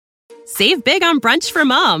Save big on brunch for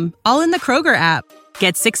mom, all in the Kroger app.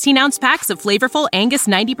 Get 16-ounce packs of flavorful Angus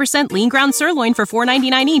 90% lean ground sirloin for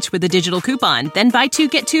 $4.99 each with a digital coupon. Then buy 2,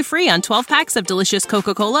 get 2 free on 12 packs of delicious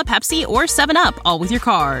Coca-Cola, Pepsi, or 7-Up, all with your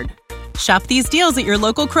card. Shop these deals at your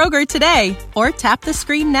local Kroger today, or tap the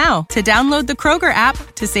screen now to download the Kroger app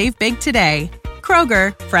to save big today.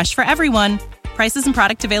 Kroger, fresh for everyone. Prices and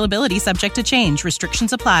product availability subject to change.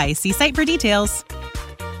 Restrictions apply. See site for details.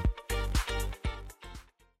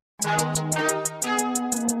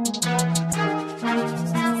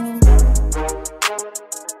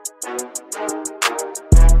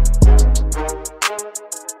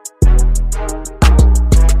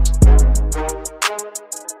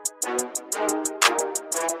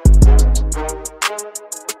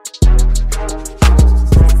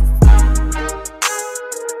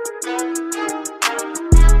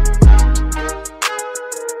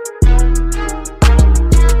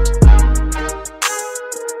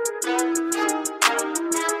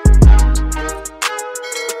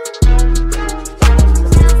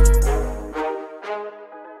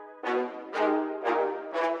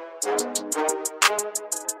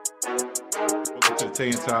 Tay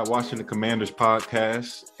and Todd Washington Commanders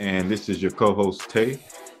podcast, and this is your co-host Tay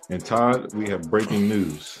and Todd. We have breaking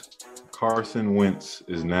news. Carson Wentz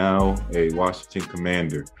is now a Washington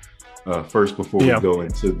Commander. First, before we go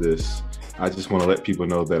into this, I just want to let people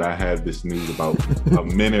know that I had this news about a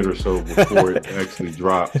minute or so before it actually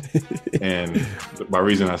dropped. And my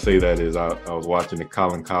reason I say that is I was watching the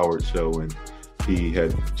Colin Cowherd show, and he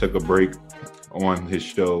had took a break on his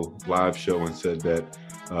show, live show, and said that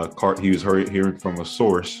he was hearing from a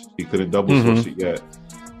source. He couldn't double source it yet,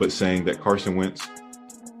 but saying that Carson Wentz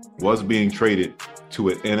was being traded to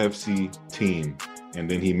an NFC team. And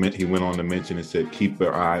then he went on to mention and said, keep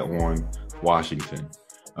your eye on Washington.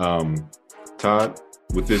 Todd,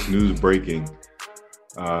 with this news breaking,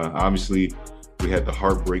 obviously we had the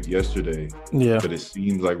heartbreak yesterday, but it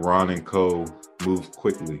seems like Ron and Co. moved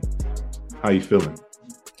quickly. How you feeling?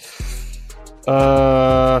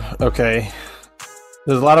 Okay.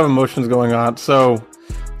 There's a lot of emotions going on. So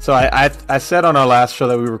I said on our last show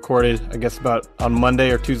that we recorded, I guess about on Monday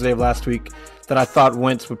or Tuesday of last week, that I thought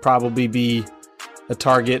Wentz would probably be a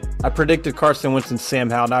target. I predicted Carson Wentz and Sam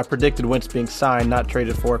Howell. Now I predicted Wentz being signed, not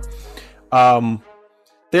traded for.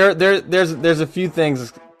 There's a few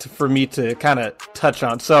things for me to kind of touch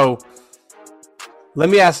on. So let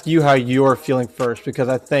me ask you how you're feeling first, because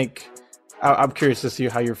I think I'm curious to see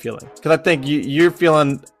how you're feeling, because I think you're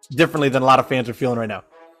feeling differently than a lot of fans are feeling right now.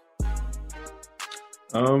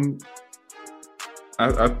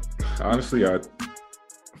 I honestly,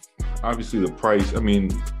 obviously the price, I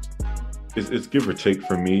mean, it's give or take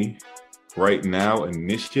for me right now.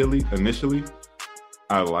 Initially,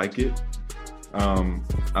 I like it.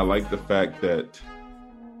 I like the fact that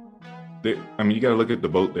you got to look at the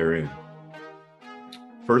boat they're in.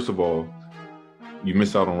 First of all, you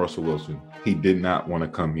miss out on Russell Wilson. He did not want to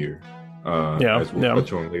come here. As we'll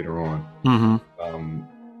touch on later on.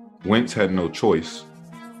 Wentz had no choice.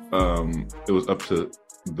 It was up to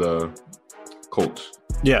the Colts.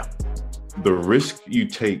 Yeah. The risk you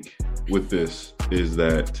take with this is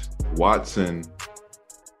that Watson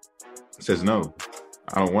says, no,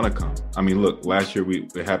 I don't want to come. I mean, look, last year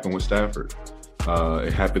it happened with Stafford.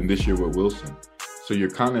 It happened this year with Wilson. So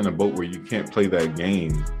you're kind of in a boat where you can't play that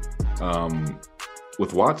game.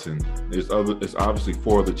 With Watson, it's obviously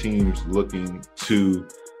 4 other teams looking to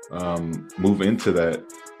move into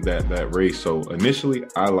that race. So initially,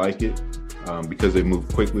 I like it because they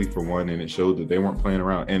moved quickly for one, and it showed that they weren't playing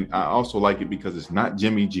around. And I also like it because it's not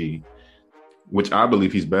Jimmy G, which I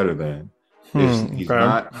believe he's better than. He's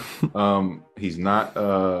not.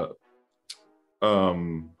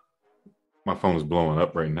 My phone is blowing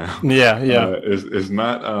up right now. It's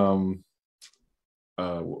not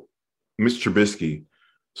Mitch Trubisky.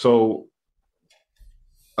 So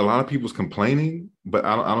a lot of people's complaining, but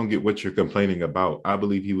I don't get what you're complaining about. I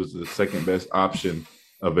believe he was the second best option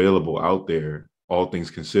available out there, all things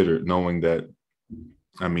considered, knowing that,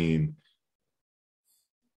 I mean,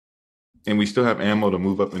 and we still have ammo to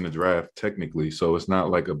move up in the draft technically, so it's not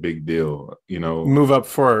like a big deal, you know. Move up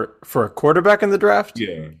for a quarterback in the draft?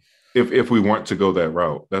 Yeah. If we want to go that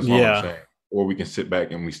route, that's what I'm saying. Or we can sit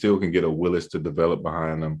back and we still can get a Willis to develop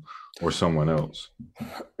behind them or someone else.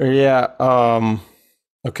 Yeah.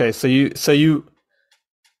 Okay. So okay.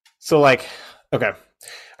 All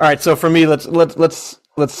right. So for me, let's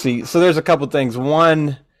see. So there's a couple things. One.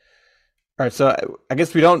 All right. So I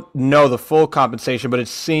guess we don't know the full compensation, but it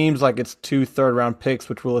seems like it's 2 third-round picks,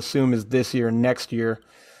 which we'll assume is this year and next year.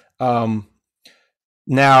 Now,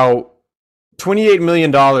 $28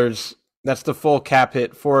 million That's the full cap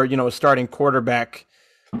hit for, a starting quarterback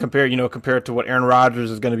compared to what Aaron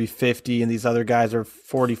Rodgers is going to be 50 and these other guys are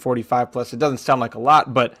 40, 45 plus. It doesn't sound like a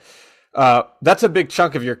lot, but that's a big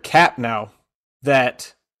chunk of your cap now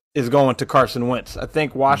that is going to Carson Wentz. I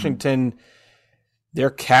think Washington, their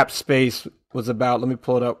cap space was about, let me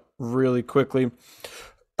pull it up really quickly.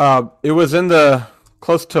 It was in the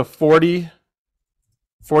close to 40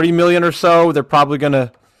 million or so. They're probably going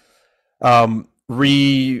to about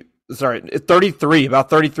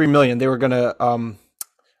 33 million. They were going to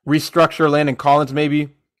restructure Landon Collins maybe.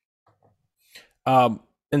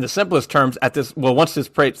 In the simplest terms, once this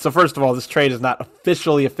trade. So first of all, this trade is not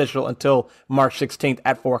officially official until March 16th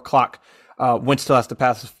at 4:00. Wentz still has to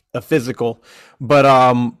pass a physical, but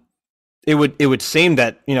it would seem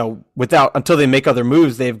that until they make other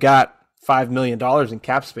moves, they've got $5 million in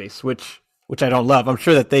cap space, which I don't love. I'm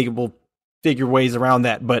sure that they will figure ways around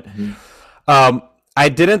that, but I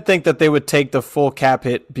didn't think that they would take the full cap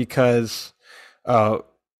hit because.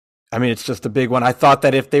 It's just a big one. I thought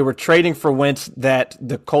that if they were trading for Wentz, that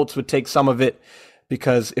the Colts would take some of it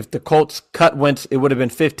because if the Colts cut Wentz, it would have been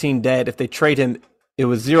 15 dead. If they trade him, it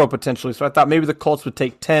was 0 potentially. So I thought maybe the Colts would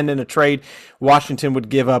take 10 in a trade. Washington would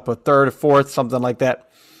give up a third, a fourth, something like that.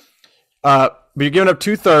 But you're giving up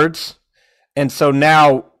 2/3. And so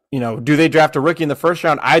now, do they draft a rookie in the first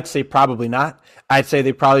round? I'd say probably not. I'd say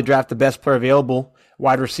they probably draft the best player available,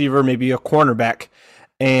 wide receiver, maybe a cornerback,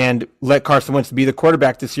 and let Carson Wentz be the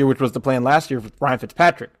quarterback this year, which was the plan last year with Ryan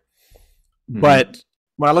Fitzpatrick. Mm-hmm. But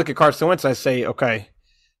when I look at Carson Wentz, I say, okay,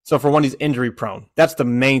 so for one, he's injury prone. That's the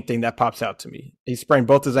main thing that pops out to me. He sprained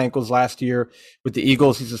both his ankles last year. With the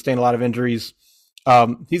Eagles, he sustained a lot of injuries.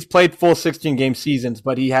 He's played full 16-game seasons,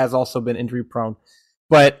 but he has also been injury prone.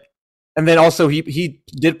 And then also he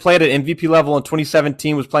did play at an MVP level in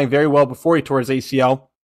 2017, was playing very well before he tore his ACL,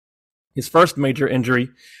 his first major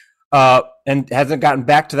injury. And hasn't gotten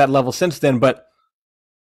back to that level since then. But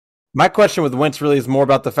my question with Wentz really is more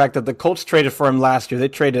about the fact that the Colts traded for him last year. They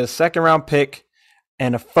traded a second-round pick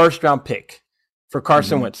and a first-round pick for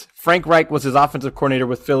Carson Wentz. Frank Reich was his offensive coordinator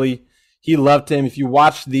with Philly. He loved him. If you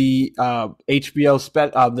watch the HBO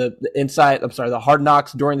the Hard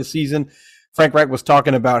Knocks during the season, Frank Reich was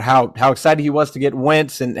talking about how excited he was to get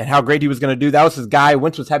Wentz and how great he was going to do. That was his guy.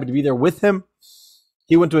 Wentz was happy to be there with him.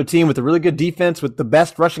 He went to a team with a really good defense, with the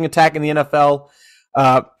best rushing attack in the NFL.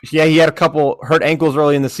 He had a couple hurt ankles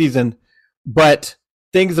early in the season, but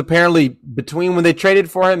things apparently between when they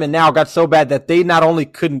traded for him and now got so bad that they not only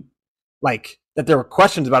couldn't, that there were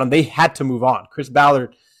questions about him, they had to move on. Chris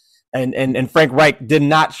Ballard and Frank Reich did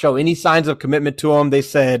not show any signs of commitment to him. They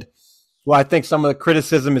said, well, I think some of the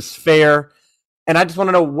criticism is fair. And I just want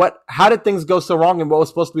to know how did things go so wrong in what was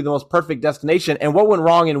supposed to be the most perfect destination, and what went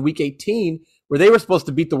wrong in Week 18 where they were supposed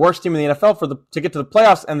to beat the worst team in the NFL to get to the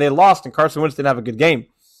playoffs, and they lost, and Carson Wentz didn't have a good game.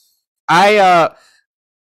 I'm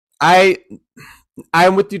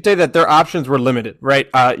with you, Tay, that their options were limited, right?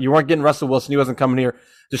 You weren't getting Russell Wilson; he wasn't coming here.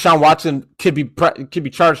 Deshaun Watson could be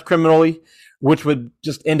charged criminally, which would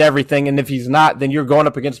just end everything. And if he's not, then you're going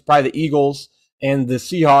up against probably the Eagles and the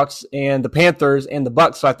Seahawks and the Panthers and the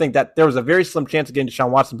Bucks. So I think that there was a very slim chance of getting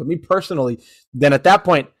Deshaun Watson. But me personally, then at that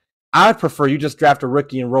point, I prefer you just draft a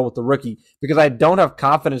rookie and roll with the rookie, because I don't have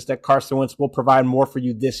confidence that Carson Wentz will provide more for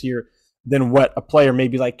you this year than what a player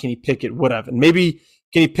maybe like Kenny Pickett would have. And maybe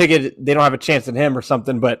Kenny Pickett, they don't have a chance at him or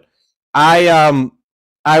something, but I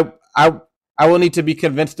will need to be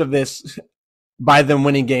convinced of this by them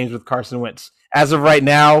winning games with Carson Wentz. As of right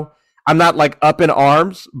now, I'm not up in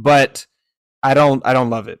arms, but I don't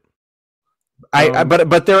love it.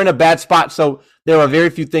 But they're in a bad spot, so there are very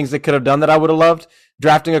few things they could have done that I would have loved.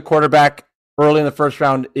 Drafting a quarterback early in the first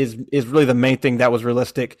round is really the main thing that was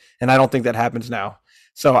realistic, and I don't think that happens now.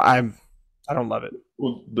 So I don't love it.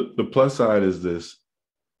 Well, the plus side is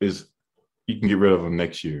you can get rid of him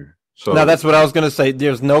next year. So now that's what I was going to say.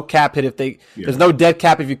 There's no cap hit there's no dead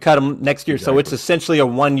cap if you cut him next year. Exactly. So it's essentially a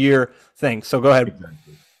 1-year thing. So go ahead.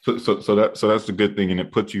 Exactly. So that's a good thing, and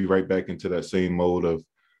it puts you right back into that same mode of.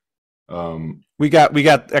 I got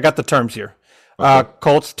the terms here. Okay.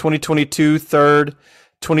 Colts 2022 third,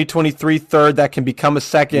 2023 third that can become a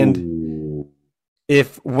second. Ooh.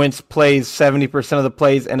 If Wentz plays 70% of the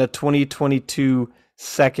plays, and a 2022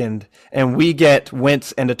 second, and we get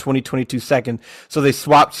Wentz and a 2022 second. So they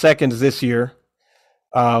swapped seconds this year.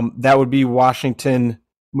 That would be Washington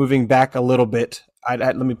moving back a little bit.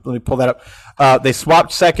 Let me pull that up. They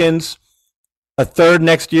swapped seconds, a third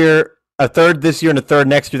next year, a third this year, and a third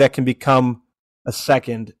next year that can become a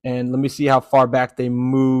second. And let me see how far back they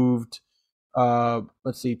moved.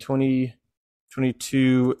 Let's see,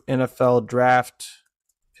 2022 NFL draft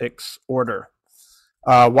picks order.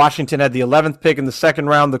 Washington had the 11th pick in the second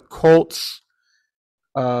round. The Colts,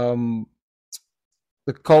 I'm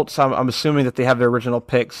assuming that they have their original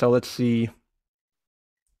pick. So let's see.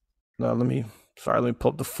 No, let me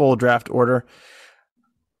pull up the full draft order.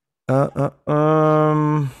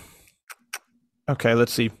 Okay,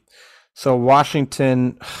 let's see. So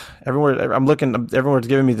Washington, everyone's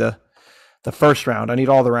giving me the first round. I need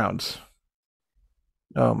all the rounds.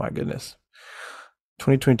 Oh my goodness.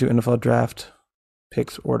 2022 NFL draft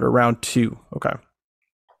picks order, round 2. Okay.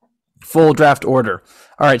 Full draft order.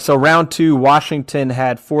 All right, so round 2, Washington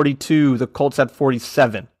had 42, the Colts had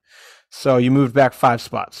 47. So you moved back 5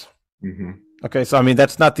 spots. Mm-hmm. Okay, so I mean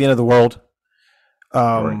that's not the end of the world.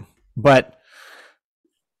 Right.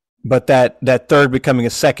 But that third becoming a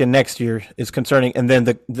second next year is concerning. And then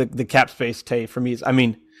the cap space, Tay, for me is, I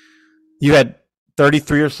mean, you had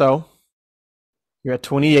 33 or so. You're at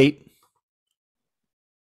 28.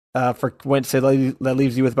 For Wentz, that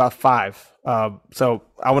leaves you with about 5. So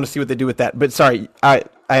I want to see what they do with that. But sorry, I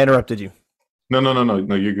interrupted you. No.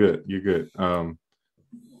 You're good. You're good.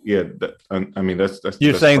 Yeah. I mean, that's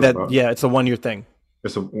you're that's saying that. about, yeah, it's a 1-year thing.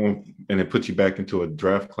 And it puts you back into a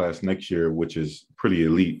draft class next year, which is pretty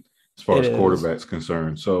elite as far as quarterbacks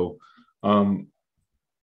concerned. So,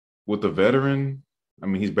 with the veteran, I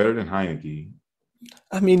mean, he's better than Heineke.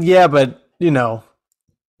 I mean, yeah, but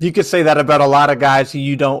you could say that about a lot of guys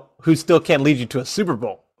who still can't lead you to a Super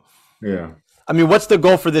Bowl. Yeah. I mean, what's the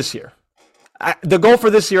goal for this year? The goal for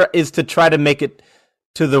this year is to try to make it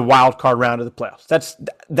to the wild card round of the playoffs. That's,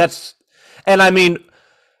 and I mean,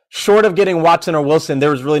 short of getting Watson or Wilson, there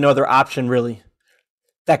was really no other option really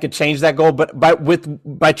that could change that goal. But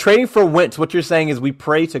by trading for Wentz, what you're saying is we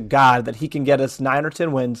pray to God that he can get us 9 or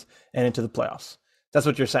 10 wins and into the playoffs. That's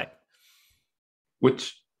what you're saying.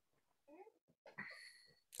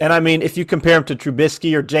 And I mean, if you compare him to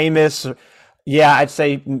Trubisky or Jameis, yeah, I'd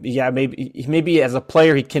say, yeah, maybe as a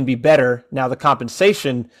player he can be better. Now the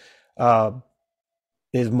compensation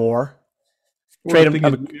is more. Well, you're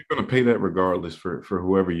going to pay that regardless for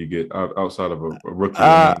whoever you get outside of a rookie.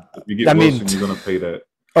 If you get Wilson, you're going to pay that.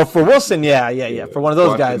 Oh, for Wilson, yeah. For one of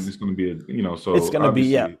those guys, it's going to be so it's going to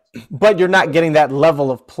be But you're not getting that level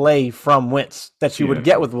of play from Wentz that you would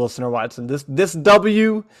get with Wilson or Watson. This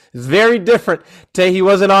W is very different. He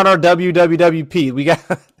wasn't on our WWWP. We got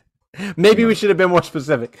maybe we should have been more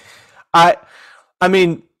specific. I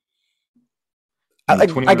mean,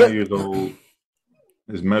 29 years old.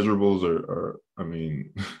 His measurables are I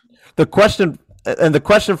mean, the question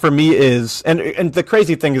for me is, and the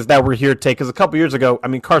crazy thing is that we're here, because a couple years ago, I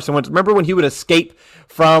mean, Carson Wentz, remember when he would escape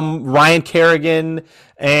from Ryan Kerrigan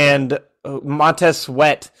and Montez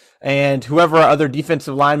Sweat and whoever our other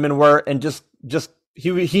defensive linemen were, and just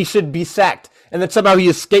he should be sacked, and then somehow he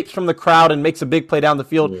escapes from the crowd and makes a big play down the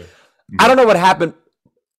field. Yeah. Mm-hmm. I don't know what happened.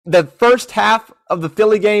 The first half of the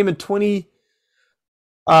Philly game in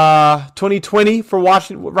 2020 for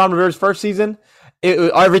Washington, Ron Rivera's first season,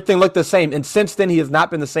 everything looked the same. And since then, he has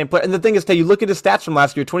not been the same player. And the thing is, you look at his stats from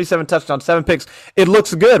last year, 27 touchdowns, 7 picks. It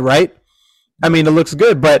looks good, right? I mean, it looks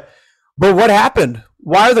good. But what happened?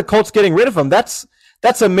 Why are the Colts getting rid of him? That's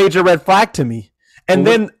a major red flag to me. And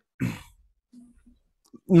then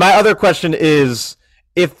my other question is,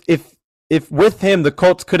 if with him the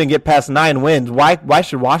Colts couldn't get past 9 wins, why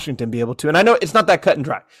should Washington be able to? And I know it's not that cut and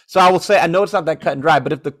dry. So I will say I know it's not that cut and dry,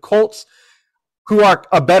 but if the Colts, who are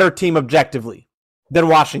a better team objectively than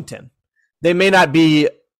Washington, they may not be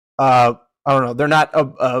I don't know, they're not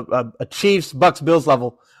a Chiefs, Bucks, Bills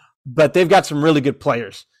level, but they've got some really good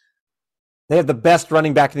players. They have the best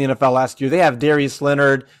running back in the NFL last year. They have Darius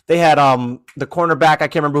Leonard. They had the cornerback, I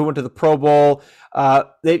can't remember who went to the Pro Bowl.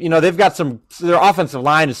 They've got their offensive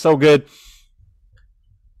line is so good.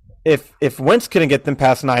 If Wentz couldn't get them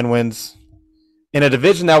past 9 wins in a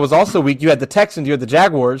division that was also weak, you had the Texans, you had the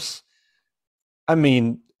Jaguars. I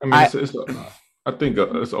think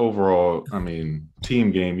it's overall. I mean,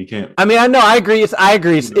 team game. You can't. I mean, I agree. It's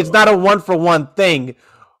not a 1-for-1 thing,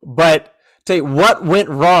 but what went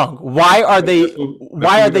wrong? Why are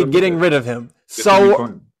they getting rid of him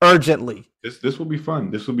so urgently? This will be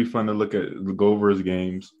fun. This will be fun to go over his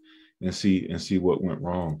games and see what went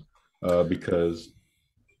wrong. Because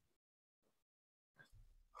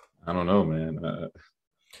I don't know, man.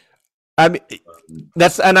 I mean,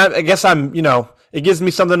 I guess it gives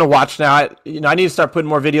me something to watch now. I need to start putting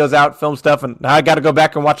more videos out, film stuff, and now I got to go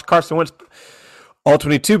back and watch Carson Wentz all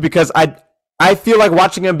 22 because I feel like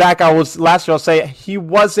watching him back. Last year I'll say he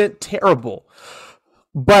wasn't terrible,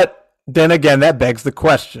 but then again that begs the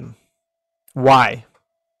question, why?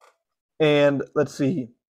 And let's see,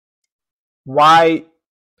 why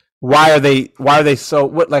why are they so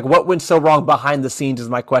what went so wrong behind the scenes is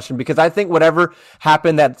my question, because I think whatever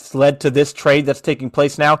happened that's led to this trade that's taking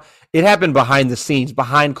place now, it happened behind the scenes,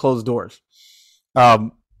 behind closed doors.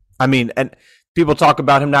 I mean, and people talk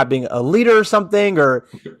about him not being a leader or something, or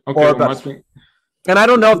about, and I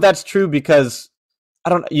don't know if that's true because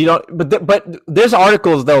but there's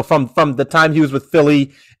articles though from the time he was with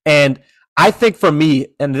Philly, and I think for me,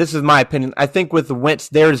 and this is my opinion, I think with Wentz,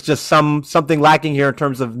 there's just something lacking here in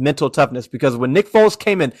terms of mental toughness, because when Nick Foles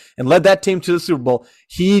came in and led that team to the Super Bowl,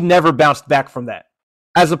 he never bounced back from that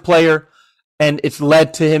as a player, and it's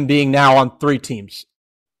led to him being now on 3 teams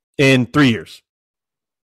in 3 years.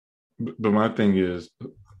 But my thing is,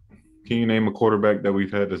 can you name a quarterback that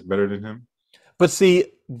we've had that's better than him? But see,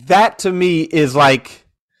 that to me is like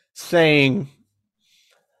saying,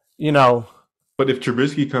 But if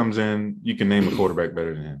Trubisky comes in, you can name a quarterback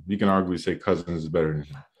better than him. You can arguably say Cousins is better than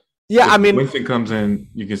him. Yeah, if I mean, Winston comes in,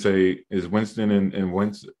 you can say is Winston and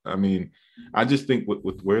Wentz. I mean, I just think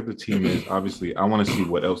with where the team is, obviously, I want to see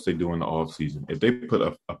what else they do in the offseason. If they put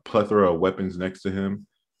a plethora of weapons next to him,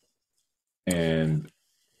 and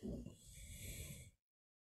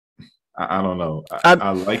I don't know,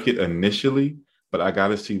 I like it initially, but I got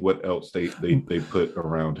to see what else they put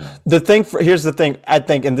around him. Here's the thing, I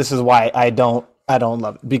think, and this is why I don't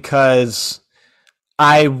love it, because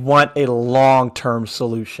I want a long-term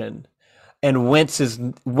solution, and Wentz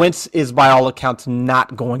is by all accounts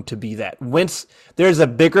not going to be that. Wentz, there's a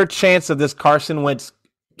bigger chance of this Carson Wentz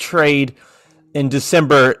trade in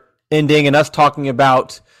December ending and us talking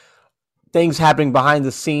about things happening behind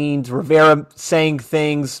the scenes, Rivera saying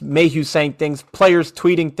things, Mayhew saying things, players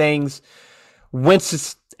tweeting things,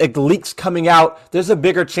 Wentz's leaks coming out. There's a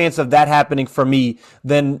bigger chance of that happening for me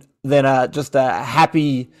than just a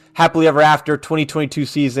happily ever after 2022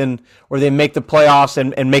 season where they make the playoffs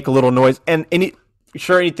and make a little noise. And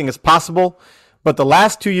anything is possible, but the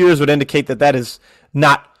last 2 years would indicate that is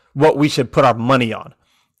not what we should put our money on.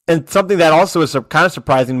 And something that also is kind of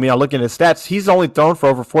surprising to me, I'm looking at his stats, he's only thrown for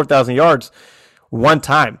over 4,000 yards one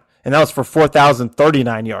time, and that was for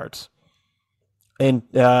 4,039 yards. And,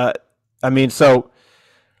 and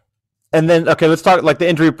then, okay, let's talk like the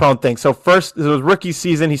injury-prone thing. So first, it was rookie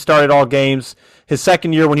season. He started all games. His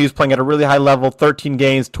second year when he was playing at a really high level, 13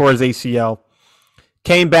 games, tore his ACL.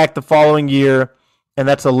 Came back the following year, and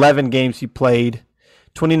that's 11 games he played.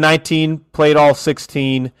 2019, played all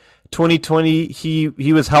 16. 2020,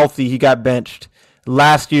 he was healthy. He got benched.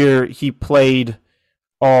 Last year, he played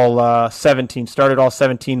all 17, started all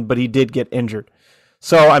 17, but he did get injured.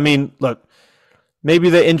 So, I mean, look, maybe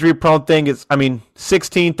the injury-prone thing is,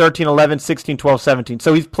 16, 13, 11, 16, 12, 17.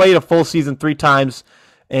 So he's played a full season 3 times,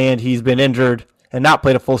 and he's been injured and not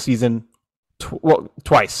played a full season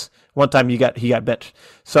twice. One time he got benched.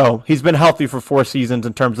 So he's been healthy for 4 seasons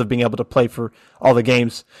in terms of being able to play for all the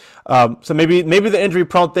games. So maybe the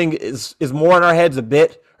injury-prone thing is more in our heads a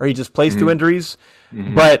bit, or he just plays through injuries.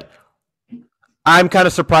 Mm-hmm. But I'm kind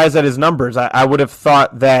of surprised at his numbers. I would have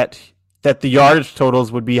thought that the yardage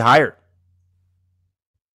totals would be higher.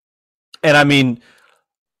 And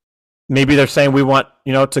maybe they're saying we want,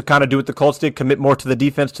 to kind of do what the Colts did, commit more to the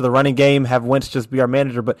defense, to the running game, have Wentz just be our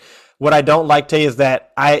manager. But what I don't like, Tay, is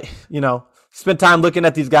that I spend time looking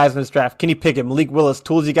at these guys in this draft. Kenny Pickett, Malik Willis,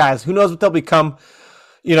 toolsy guys. Who knows what they'll become,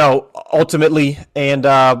 ultimately. And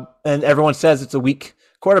everyone says it's a weak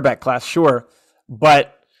quarterback class, sure.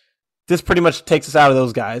 But this pretty much takes us out of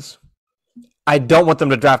those guys. I don't want them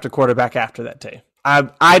to draft a quarterback after that, Tay.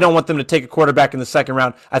 I don't want them to take a quarterback in the second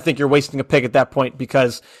round. I think you're wasting a pick at that point,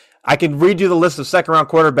 because I can read you the list of second-round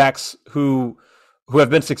quarterbacks who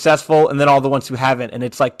have been successful, and then all the ones who haven't, and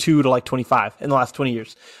it's like 2 to like 25 in the last 20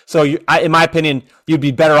 years. So in my opinion, you'd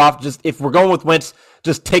be better off just, if we're going with Wentz,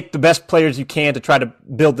 just take the best players you can to try to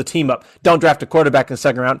build the team up. Don't draft a quarterback in the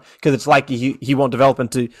second round, because it's likely he won't develop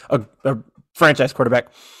into a franchise quarterback.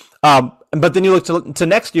 But then you look to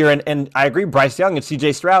next year, and I agree, Bryce Young and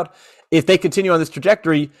C.J. Stroud, if they continue on this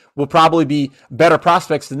trajectory, will probably be better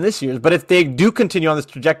prospects than this year's. But if they do continue on this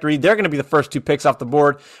trajectory, they're going to be the first 2 picks off the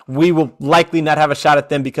board. We will likely not have a shot at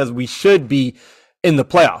them because we should be in the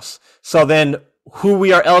playoffs. So then who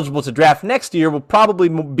we are eligible to draft next year will probably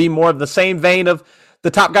be more of the same vein of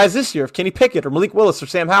the top guys this year, of Kenny Pickett or Malik Willis or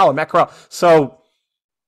Sam Howell or Matt Corral. So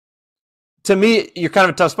to me, you're kind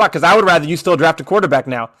of a tough spot, because I would rather you still draft a quarterback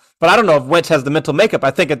now. But I don't know if Wentz has the mental makeup.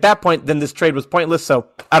 I think at that point, then this trade was pointless. So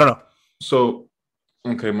I don't know. So,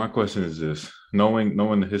 okay, my question is this: knowing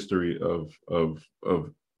the history of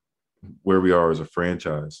where we are as a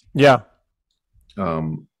franchise, yeah.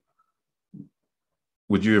 Would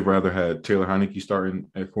you have rather had Taylor Heinicke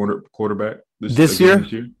starting at quarterback this year?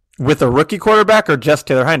 With a rookie quarterback or just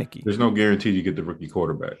Taylor Heineke? There's no guarantee you get the rookie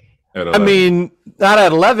quarterback at 11. I mean, not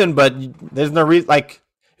at 11, but there's no reason. Like,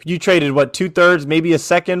 you traded, 2/3, maybe a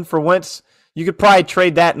second for Wentz? You could probably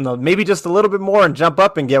trade that and maybe just a little bit more and jump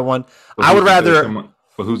up and get one. I would rather.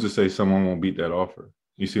 But who's to say someone won't beat that offer?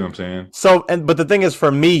 You see what I'm saying? So, but the thing is,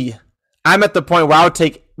 for me, I'm at the point where I would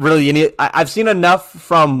take really any. I've seen enough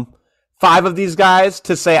from 5 of these guys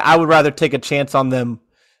to say I would rather take a chance on them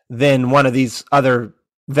than one of these other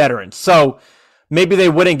veterans. So maybe they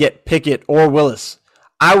wouldn't get Pickett or Willis.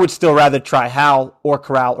 I would still rather try Howell or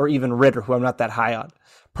Corral or even Ritter, who I'm not that high on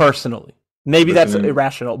personally. Maybe that's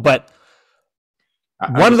irrational, but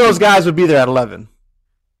one of those guys would be there at 11.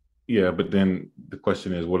 Yeah, but then the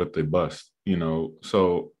question is, what if they bust?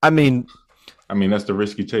 So I mean, that's the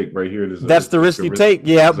risk you take right here. That's the risk you take.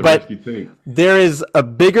 Yeah, but there is a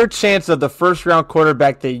bigger chance of the first-round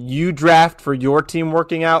quarterback that you draft for your team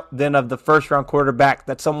working out than of the first-round quarterback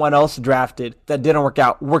that someone else drafted that didn't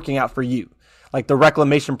working out for you. Like the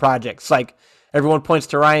reclamation projects. Like everyone points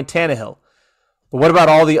to Ryan Tannehill. But what about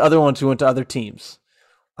all the other ones who went to other teams?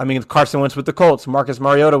 I mean, Carson Wentz with the Colts, Marcus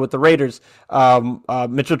Mariota with the Raiders,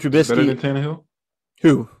 Mitchell Trubisky. Better than Tannehill?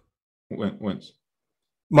 Who? Wentz.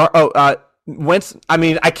 Wentz. I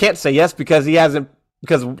mean, I can't say yes because he hasn't.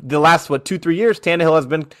 Because the last 2-3 years, Tannehill has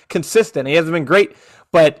been consistent. He hasn't been great,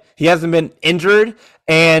 but he hasn't been injured,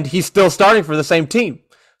 and he's still starting for the same team.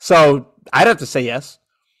 So I'd have to say yes.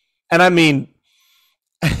 And I mean,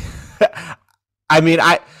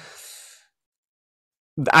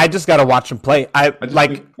 I just got to watch him play. I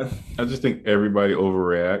just think everybody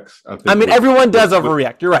overreacts. Everyone does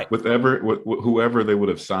overreact. You're right. With whoever they would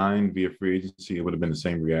have signed via free agency, it would have been the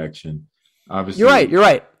same reaction. Obviously, you're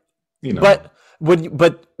right.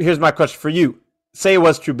 But here's my question for you. Say it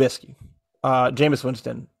was Trubisky, Jameis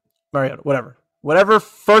Winston, Mariota, whatever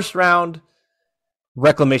first round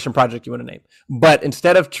reclamation project you want to name. But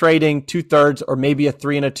instead of trading 2/3 or maybe a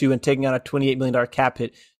 3 and a 2 and taking on a $28 million cap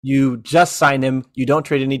hit, you just sign him. You don't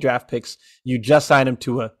trade any draft picks. You just sign him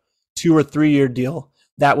to a 2 or 3 year deal.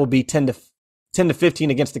 That will be 10 to 15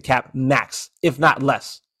 against the cap max, if not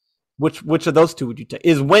less. Which of those two would you take?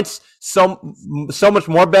 Is Wentz so much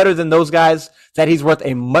more better than those guys that he's worth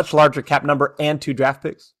a much larger cap number and 2 draft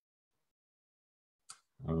picks?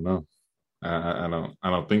 I don't know. I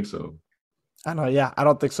don't think so. I know, yeah, I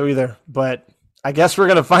don't think so either. But I guess we're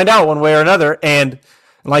going to find out one way or another. And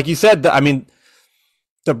like you said,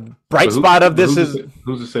 the bright spot of this is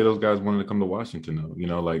who's to say those guys wanted to come to Washington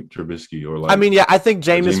though? Like Trubisky or like. I think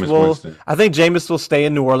Jameis will. Winston. I think Jameis will stay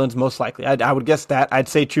in New Orleans most likely. I would guess that. I'd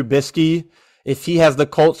say Trubisky, if he has the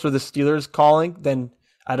Colts or the Steelers calling, then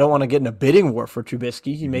I don't want to get in a bidding war for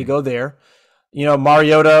Trubisky. He may go there.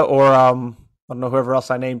 Mariota or I don't know whoever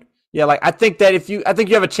else I named. Yeah, I think that you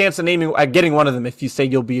have a chance of getting one of them if you say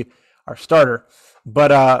you'll be our starter.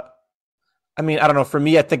 But I don't know. For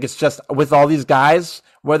me, I think it's just with all these guys,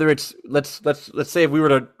 whether it's let's say if we were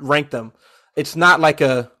to rank them, it's not like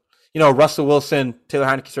a Russell Wilson, Taylor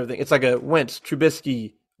Heineke sort of thing. It's like a Wentz,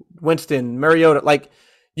 Trubisky, Winston, Mariota. Like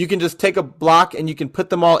you can just take a block and you can put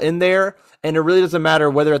them all in there, and it really doesn't matter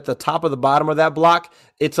whether at the top or the bottom of that block.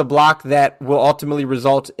 It's a block that will ultimately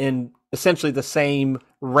result in essentially the same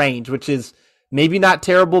range, which is maybe not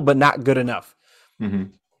terrible, but not good enough.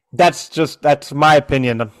 Mm-hmm. That's my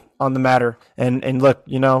opinion on the matter. And look,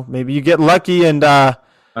 maybe you get lucky and I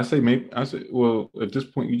say, well, at this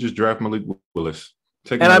point you just draft Malik Willis.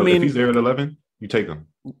 If he's there at 11, you take him.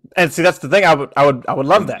 And see, that's the thing. I would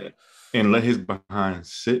love that. And let his behind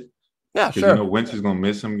sit. Yeah, sure. Wentz is gonna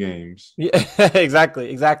miss some games. Yeah,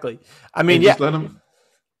 exactly. Just let him.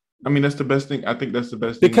 That's the best thing. I think that's the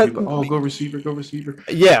best thing. Because go receiver.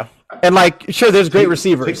 Yeah, and there's great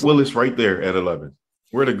receivers. Take Willis right there at 11.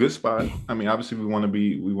 We're at a good spot. Obviously we want to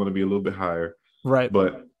be a little bit higher, right?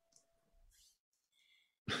 But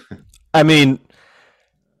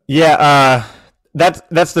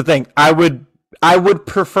that's the thing. I would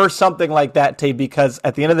prefer something like that, Tay, because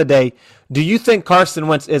at the end of the day, do you think Carson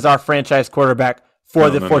Wentz is our franchise quarterback for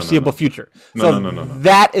the foreseeable future? No.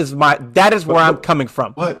 That is where I'm coming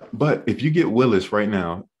from. But if you get Willis right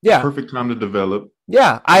now, perfect time to develop.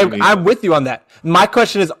 Yeah, I'm with you on that. My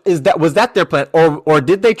question was that their plan, or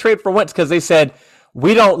did they trade for Wentz because they said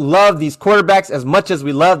we don't love these quarterbacks as much as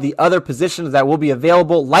we love the other positions that will be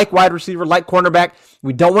available, like wide receiver, like cornerback.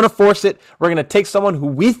 We don't want to force it. We're going to take someone who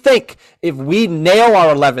we think, if we nail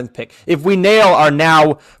our 11th pick, if we nail our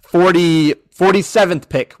now 47th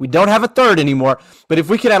pick, we don't have a third anymore, but if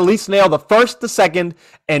we can at least nail the first, the second,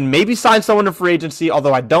 and maybe sign someone to free agency,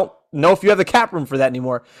 although I don't know if you have the cap room for that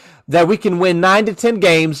anymore, that we can win 9 to 10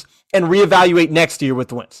 games and reevaluate next year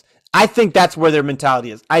with Wentz. I think that's where their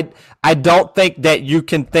mentality is. I don't think that you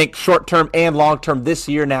can think short term and long term this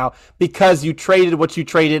year now because you traded what you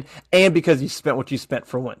traded and because you spent what you spent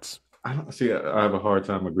for Wentz. I don't see. I have a hard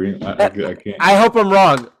time agreeing. I can't. I hope I'm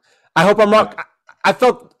wrong. I hope I'm wrong. I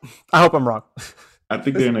hope I'm wrong. I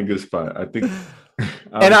think they're in a good spot. I think.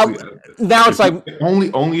 And now it's like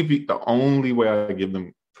the only way I give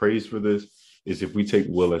them praise for this is if we take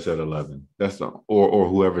Willis at 11. That's or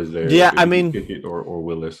whoever's there. Yeah, I mean, or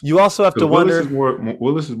Willis. You also have to wonder.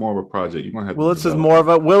 Willis is more of a project. You might have Willis is more of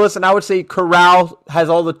a Willis, and I would say Corral has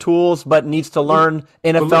all the tools, but needs to learn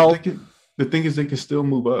NFL. Look, the thing is, they can still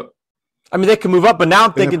move up. I mean, they can move up, but now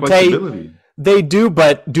I'm thinking they do,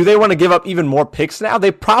 but do they want to give up even more picks now?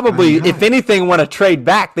 They probably, if anything, want to trade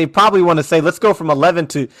back. They probably want to say, let's go from 11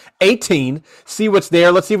 to 18, see what's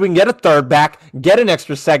there. Let's see if we can get a third back, get an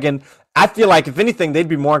extra second. I feel like, if anything, they'd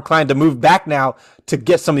be more inclined to move back now to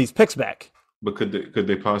get some of these picks back. But could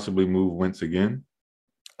they possibly move Wentz again?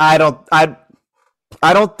 I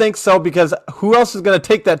don't think so, because who else is going to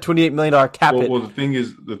take that $28 million cap hit? Well, the thing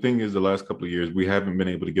is, the last couple of years we haven't been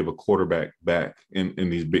able to give a quarterback back in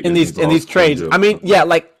these trades. I mean, yeah,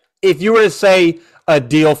 like if you were to say a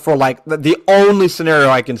deal for like the only scenario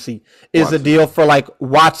I can see is Watson. A deal for like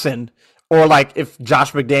Watson, or like if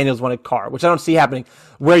Josh McDaniels wanted Carr, which I don't see happening,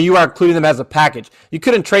 where you are including them as a package. You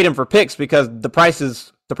couldn't trade him for picks because the price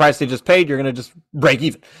they just paid. You're going to just break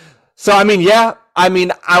even. So I mean, yeah, I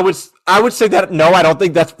would say that no, I don't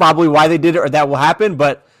think that's probably why they did it or that will happen.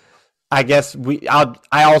 But I guess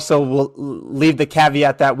I also will leave the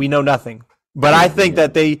caveat that we know nothing. But I think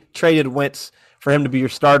that they traded Wentz for him to be your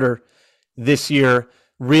starter this year,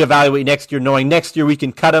 reevaluate next year, knowing next year we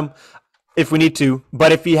can cut him if we need to.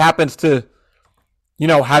 But if he happens to,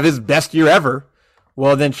 have his best year ever,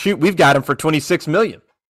 well then shoot, we've got him for $26 million.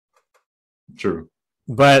 True.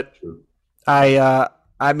 But true.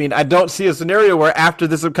 I mean, I don't see a scenario where after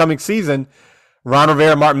this upcoming season, Ron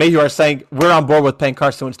Rivera and Martin Mayhew are saying we're on board with paying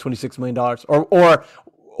Carson Wentz $26 million,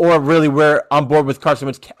 or really we're on board with Carson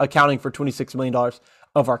Wentz accounting for $26 million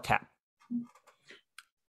of our cap.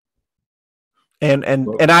 And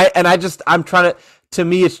I'm trying to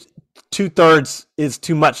me, it's 2/3 is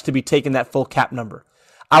too much to be taking that full cap number.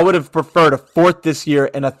 I would have preferred a fourth this year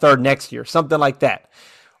and a third next year, something like that,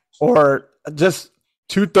 or just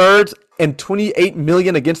 2/3 and $28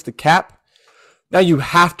 million against the cap. Now you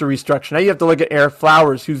have to restructure. Now you have to look at Eric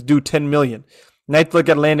Flowers, who's due $10 million. Now you have to look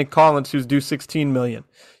at Landon Collins, who's due $16 million.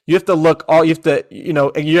 You have to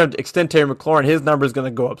you have to extend Terry McLaurin. His number is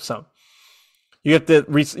going to go up some. You have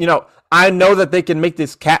to, I know that they can make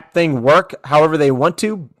this cap thing work however they want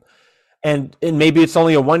to, and maybe it's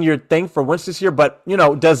only a 1-year thing for Wentz this year. But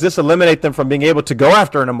does this eliminate them from being able to go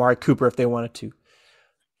after an Amari Cooper if they wanted to?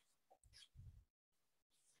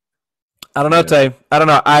 I don't know, Tay. I don't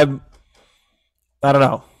know. I don't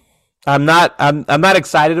know. I'm not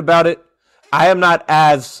excited about it. I am not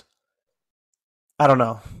as. I don't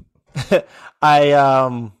know.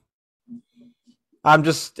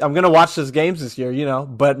 I'm gonna watch those games this year,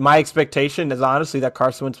 But my expectation is honestly that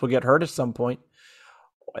Carson Wentz will get hurt at some point,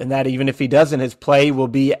 and that even if he doesn't, his play will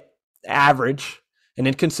be average and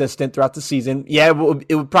inconsistent throughout the season. Yeah,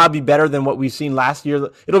 it would probably be better than what we've seen last year.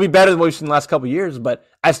 It'll be better than what we've seen the last couple of years, but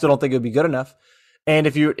I still don't think it would be good enough. And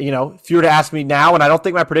if you were to ask me now, and I don't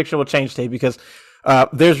think my prediction will change today, because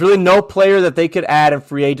there's really no player that they could add in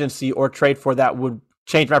free agency or trade for that would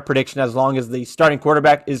change my prediction as long as the starting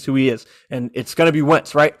quarterback is who he is. And it's going to be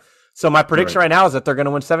Wentz, right? So my prediction right now is that they're going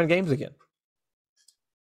to win 7 games again.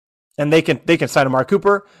 And they can sign Amari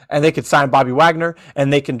Cooper, and they can sign Bobby Wagner,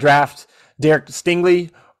 and they can draft Derek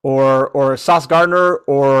Stingley or Sauce Gardner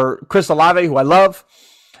or Chris Olave, who I love.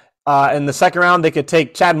 In the second round, they could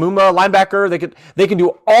take Chad Muma, linebacker. They can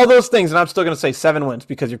do all those things, and I'm still going to say 7 wins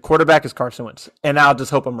because your quarterback is Carson Wentz. And I'll just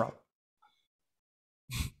hope I'm wrong.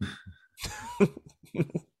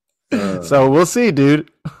 So we'll see, dude.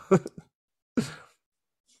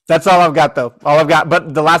 That's all I've got, though. All I've got.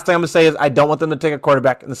 But the last thing I'm going to say is I don't want them to take a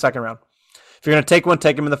quarterback in the second round. If you're going to take one,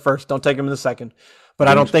 take him in the first. Don't take him in the second. But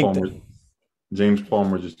I don't think James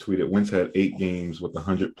Palmer just tweeted, Wentz had 8 games with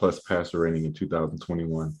 100-plus passer rating in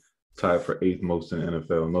 2021, tied for 8th most in the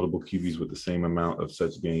NFL. Notable QBs with the same amount of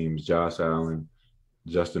such games: Josh Allen,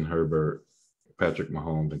 Justin Herbert, Patrick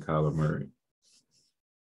Mahomes, and Kyler Murray.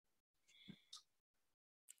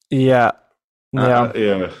 Yeah.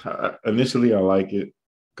 Initially, I like it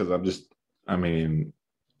because man.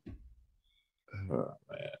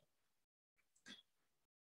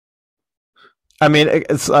 I mean,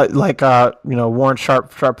 it's like Warren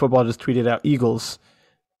Sharp Football just tweeted out Eagles.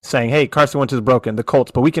 saying, hey, Carson Wentz is broken, the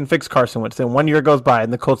Colts, but we can fix Carson Wentz. Then 1 year goes by,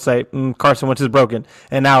 and the Colts say, Carson Wentz is broken.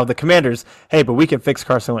 And now the Commanders, hey, but we can fix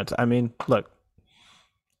Carson Wentz. I mean, look,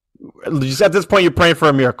 just at this point, you're praying for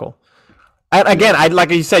a miracle. And again, like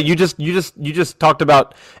you said, you just talked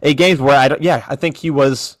about 8 games where I think he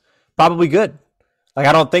was probably good. Like,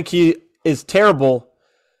 I don't think he is terrible,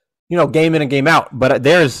 game in and game out, but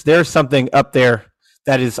there's something up there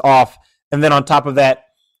that is off. And then on top of that,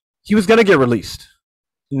 he was going to get released.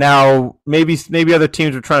 Now, maybe other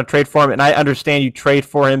teams are trying to trade for him, and I understand you trade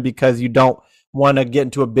for him because you don't want to get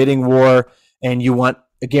into a bidding war and you want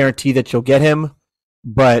a guarantee that you'll get him.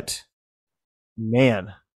 But,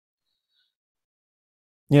 man,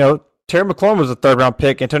 Terry McLaurin was a 3rd-round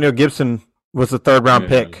pick. Antonio Gibson was a 3rd-round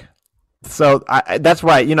pick. So that's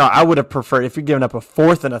why, I would have preferred if you're giving up a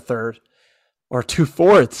 4th and a 3rd or 2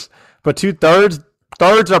 4ths. But 2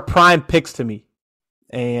 3rds are prime picks to me.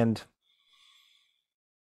 And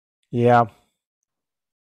yeah.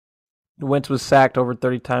 Wentz was sacked over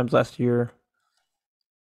 30 times last year.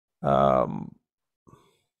 I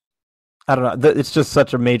don't know. It's just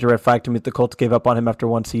such a major red flag to me that the Colts gave up on him after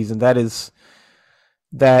 1 season. That's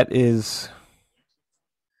not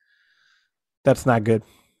good.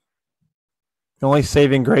 The only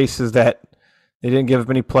saving grace is that they didn't give up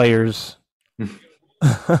any players.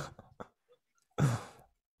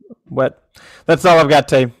 But that's all I've got,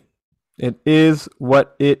 Tay. It is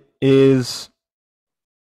what it is.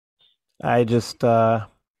 I just I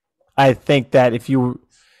think that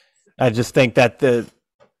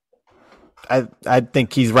I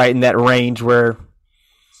think he's right in that range where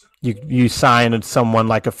you sign someone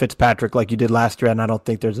like a Fitzpatrick like you did last year, and I don't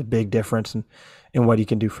think there's a big difference in what he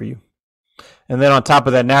can do for you. And then on top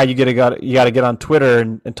of that, now you got to get on Twitter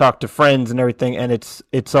and talk to friends and everything, and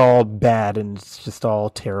it's all bad and it's just all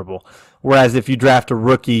terrible. Whereas if you draft a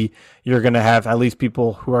rookie, you're going to have at least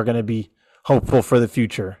people who are going to be hopeful for the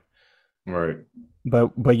future. Right.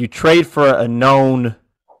 But you trade for a known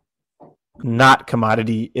not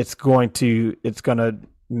commodity, it's gonna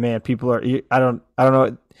man, people are I don't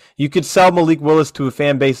know. You could sell Malik Willis to a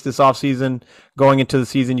fan base this offseason going into the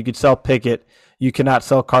season. You could sell Pickett. You cannot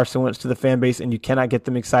sell Carson Wentz to the fan base, and you cannot get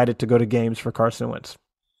them excited to go to games for Carson Wentz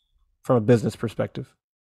from a business perspective.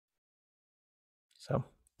 So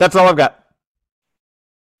that's all I've got.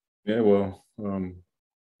 Yeah, well, I'm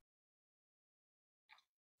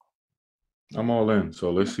all in.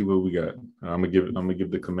 So let's see what we got. I'm gonna give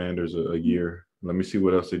the Commanders a year. Let me see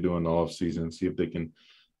what else they do in the offseason. See if they can.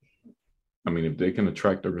 If they can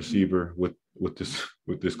attract a receiver with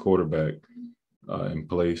this quarterback in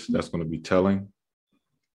place, that's going to be telling.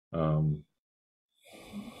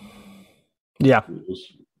 Yeah.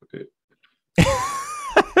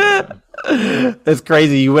 It's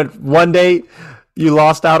crazy. You went one day, you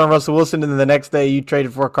lost out on Russell Wilson, and then the next day you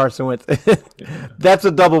traded for Carson Wentz. That's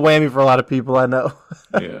a double whammy for a lot of people, I know.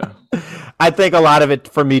 Yeah. I think a lot of it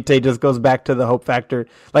for me, Tay, just goes back to the hope factor.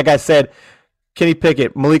 Like I said, Kenny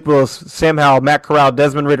Pickett, Malik Willis, Sam Howell, Matt Corral,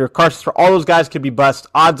 Desmond Ridder, Carson, all those guys could be bust.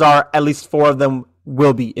 Odds are at least 4 of them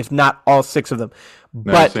will be, if not all 6 of them.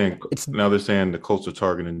 Now they're saying the Colts are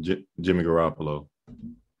targeting Jimmy Garoppolo.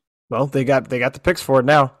 Well, they got the picks for it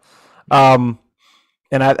now, and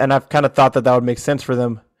I've kind of thought that would make sense for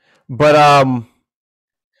them, but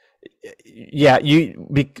yeah,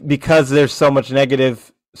 because there's so much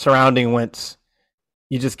negative surrounding Wentz,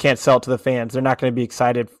 you just can't sell it to the fans. They're not going to be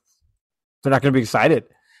excited.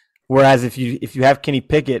 Whereas if you have Kenny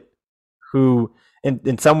Pickett, who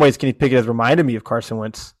in some ways Kenny Pickett has reminded me of Carson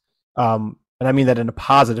Wentz, and I mean that in a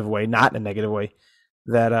positive way, not in a negative way,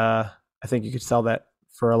 that I think you could sell that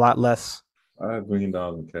for a lot less. $5 million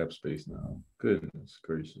in cap space now. Goodness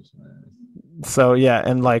gracious, man. So yeah,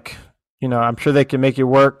 and I'm sure they can make it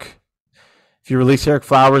work. If you release Eric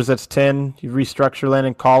Flowers, that's 10. You restructure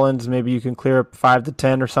Landon Collins, maybe you can clear up 5 to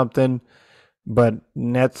 10 or something. But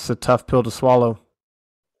that's a tough pill to swallow.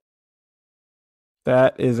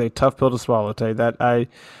 That is a tough pill to swallow, Tay.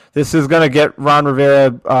 This is going to get Ron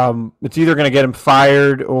Rivera. It's either going to get him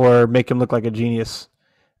fired or make him look like a genius.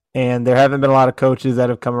 And there haven't been a lot of coaches that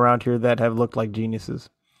have come around here that have looked like geniuses.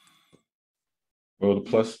 Well,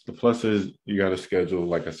 the plus is you got a schedule.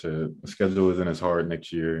 Like I said, the schedule isn't as hard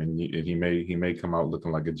next year, and he may come out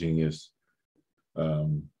looking like a genius.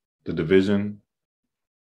 The division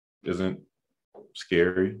isn't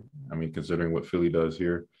scary. Considering what Philly does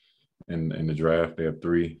here in the draft, they have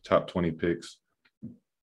 3 top 20 picks.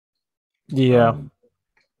 Yeah.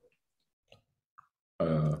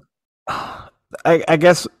 I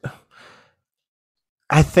guess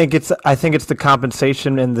I think it's the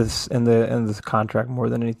compensation in this contract more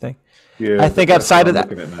than anything. Yeah. I think outside of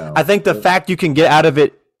that, I think the fact you can get out of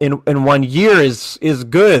it in 1 year is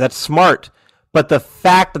good. That's smart. But the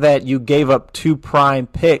fact that you gave up 2 prime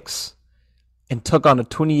picks and took on a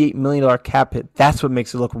 $28 million cap hit, that's what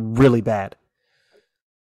makes it look really bad.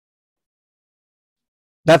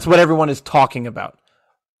 That's what everyone is talking about.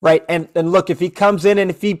 Right? And look, if he comes in and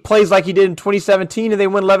if he plays like he did in 2017 and they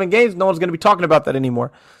win 11 games, no one's going to be talking about that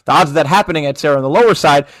anymore. The odds of that happening, I'd say, are on the lower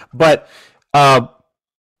side. But that's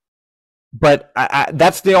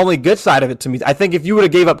the only good side of it to me. I think if you would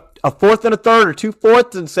have gave up a fourth and a third or 2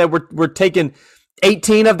 fourths and said we're taking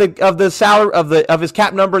 18 of the salary of his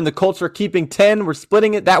cap number and the Colts are keeping 10, we're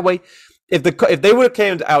splitting it that way. If they would have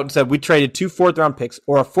came out and said we traded 2 4th-round picks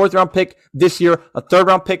or a 4th-round pick this year, a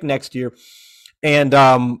 3rd-round pick next year, and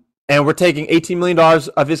we're taking $18 million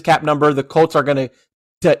of his cap number, the Colts are going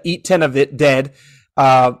to eat 10 of it dead,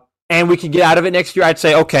 and we can get out of it next year, I'd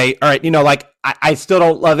say, okay, all right, I still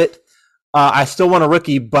don't love it. I still want a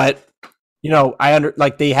rookie, but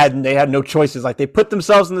they had no choices. Like they put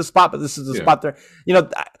themselves in this spot, but this is the spot there.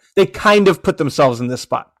 They kind of put themselves in this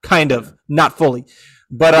spot, kind of, not fully.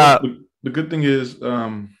 But the good thing is,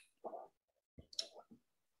 I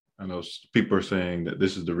know people are saying that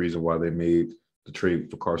this is the reason why they made the trade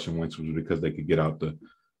for Carson Wentz was because they could get out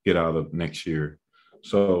of next year.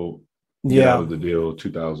 So get out of the deal.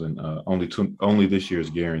 Only this year is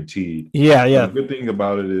guaranteed. Yeah. The good thing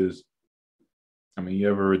about it is, you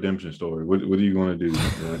have a redemption story. What are you going to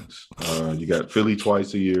do? You got Philly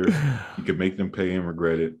twice a year. You can make them pay and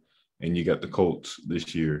regret it. And you got the Colts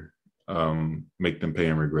this year. Make them pay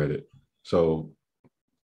and regret it. So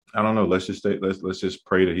I don't know. Let's just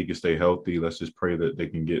pray that he can stay healthy. Let's just pray that they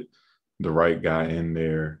can get the right guy in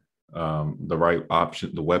there, the right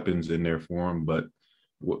option, the weapons in there for him. But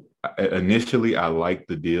initially, I liked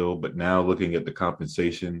the deal. But now looking at the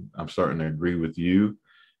compensation, I'm starting to agree with you.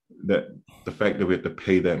 That the fact that we have to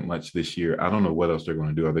pay that much this year, I don't know what else they're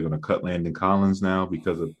going to do. Are they going to cut Landon Collins now?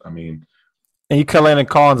 Because and you cut Landon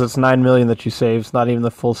Collins, it's $9 million that you save. It's not even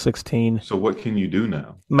the full 16. So what can you do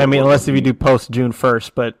now? Unless if you do post June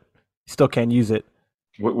 1st, but you still can't use it.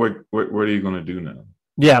 What are you going to do now?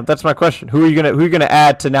 Yeah, that's my question. Who are you going to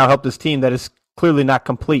add to now help this team that is clearly not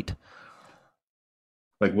complete?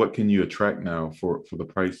 Like, what can you attract now for the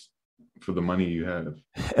price? For the money you have.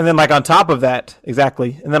 And then on top of that,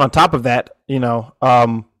 exactly. And then on top of that,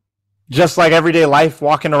 just like everyday life,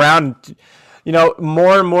 walking around,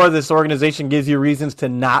 more and more this organization gives you reasons to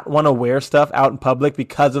not want to wear stuff out in public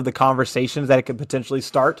because of the conversations that it could potentially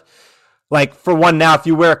start. Like for one now, if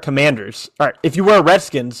you wear Commanders, or if you wear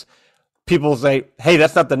Redskins, people will say, hey,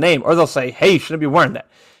 that's not the name. Or they'll say, hey, you shouldn't be wearing that.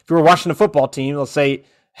 If you're a Washington football team, they'll say,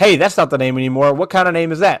 hey, that's not the name anymore. What kind of name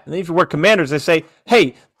is that? And then if you wear Commanders, they say,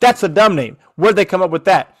 hey, that's a dumb name. Where'd they come up with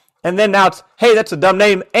that? And then now it's, hey, that's a dumb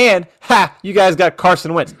name. And, you guys got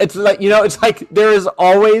Carson Wentz. It's like, it's like there is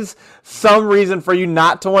always some reason for you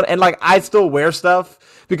not to want. And I still wear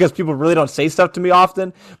stuff because people really don't say stuff to me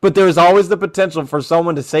often. But there is always the potential for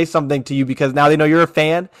someone to say something to you because now they know you're a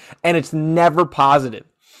fan. And it's never positive.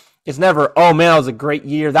 It's never, oh man, that was a great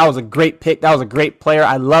year. That was a great pick. That was a great player.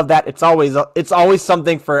 I love that. It's always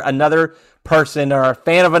something for another person or a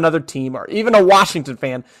fan of another team or even a Washington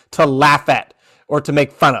fan to laugh at or to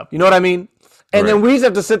make fun of. You know what I mean? And then we just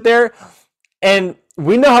have to sit there and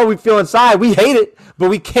we know how we feel inside. We hate it,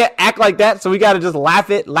 but we can't act like that. So we got to just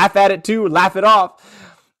laugh at it too, laugh it off.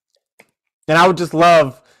 And I would just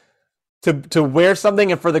love to wear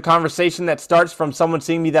something and for the conversation that starts from someone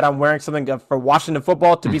seeing me that I'm wearing something for Washington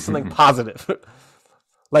football to be something positive.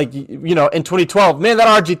 In 2012, man,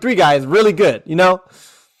 that RG3 guy is really good,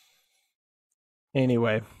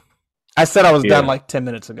 Anyway, I said I was done 10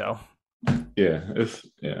 minutes ago. Yeah, this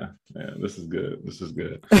is good. This is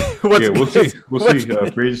good. We'll see.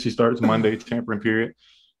 Free agency starts Monday, tampering period.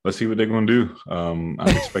 Let's see what they're going to do. I'm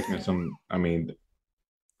expecting I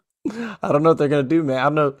don't know what they're going to do, man. I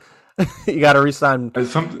don't know. You got to re-sign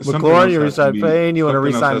McLaurin, you re-sign Payne, you want to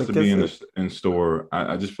re-sign McKissick. In store.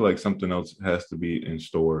 I just feel like something else has to be in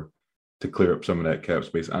store to clear up some of that cap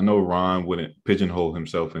space. I know Ron wouldn't pigeonhole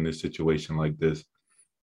himself in this situation like this.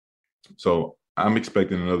 So I'm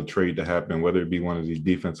expecting another trade to happen, whether it be one of these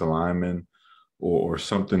defensive linemen or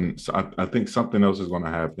something. So I think something else is going to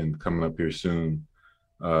happen coming up here soon.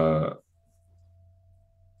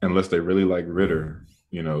 Unless they really like Ritter,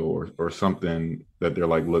 or something that they're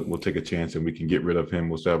like, look, we'll take a chance and we can get rid of him.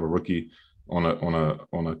 We'll still have a rookie on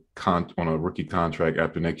a rookie contract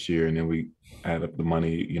after next year, and then we add up the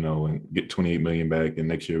money, and get $28 million back. And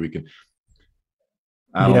next year we can.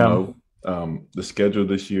 I don't know. The schedule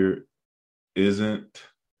this year isn't.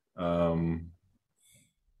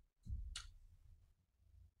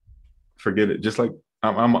 Forget it. Just like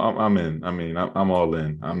I'm in. I mean, I'm all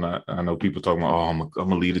in. I'm not. I know people talking about, oh, I'm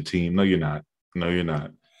gonna lead a team. No, you're not. No, you're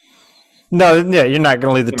not. No, yeah, you're not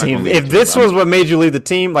going to lead the You're not gonna team. lead a If team. this was what made you lead the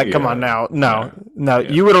team, like, come on Yeah, now, yeah, no, yeah.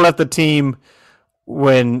 you would have left the team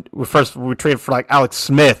when we traded for like Alex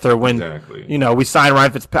Smith, or when Exactly. we signed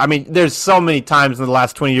Ryan Fitzpatrick. I mean, there's so many times in the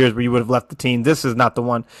last 20 years where you would have left the team. This is not the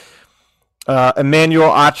one. Emmanuel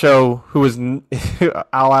Acho, who is,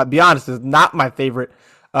 I'll be honest, is not my favorite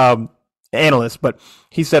analyst, but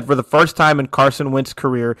he said for the first time in Carson Wentz's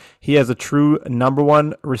career, he has a true number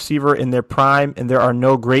one receiver in their prime, and there are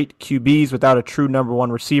no great QBs without a true number one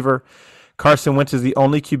receiver. Carson Wentz is the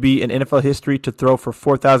only QB in NFL history to throw for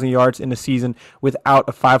 4,000 yards in a season without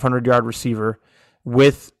a 500-yard receiver.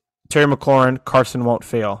 With Terry McLaurin, Carson won't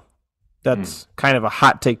fail. That's kind of a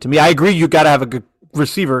hot take to me. I agree you got to have a good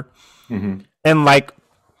receiver. And like,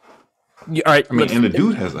 all right. I mean, and the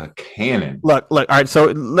dude has a cannon. Look. All right. So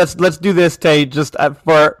let's do this, Tay, just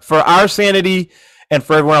for our sanity and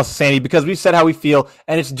for everyone else's sanity, because we said how we feel,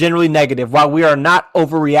 and it's generally negative. While we are not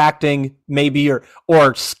overreacting, maybe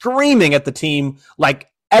or screaming at the team like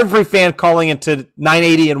every fan calling into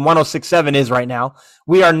 980 and 106.7 is right now,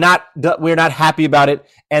 we're not happy about it,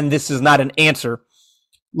 and this is not an answer.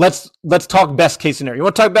 Let's talk best case scenario. You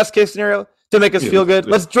want to talk best case scenario to make us feel good?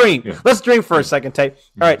 Let's dream. Yeah. Let's dream for a second, Tay.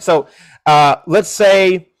 All right. So let's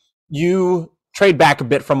say you trade back a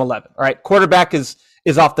bit from 11. All right. Quarterback is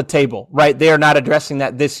off the table, right? They are not addressing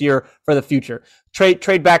that this year for the future.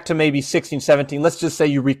 Trade back to maybe 16, 17. Let's just say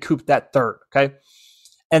you recoup that third. Okay.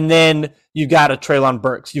 And then you got a Treylon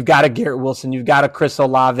Burks. You've got a Garrett Wilson. You've got a Chris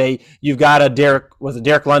Olave. You've got a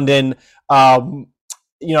Derek London.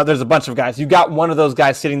 There's a bunch of guys. You got one of those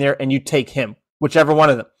guys sitting there, and you take him, whichever one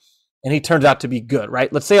of them, and he turns out to be good,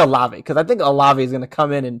 right? Let's say Olave, because I think Olave is going to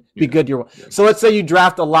come in and be good. So let's say you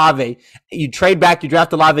draft Olave, you trade back, you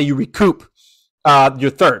draft Olave, you recoup your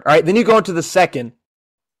third, all right? Then you go into the second,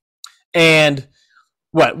 and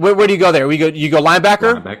what? Where do you go there? You go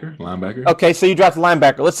linebacker? Linebacker. Okay, so you draft a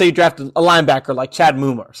linebacker. Let's say you draft a linebacker like Chad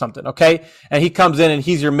Muma or something, okay? And he comes in and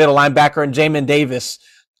he's your middle linebacker, and Jamin Davis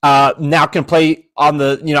now can play on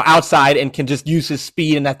the outside and can just use his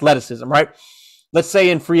speed and athleticism, right? Let's say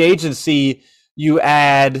in free agency you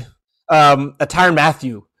add a Tyrann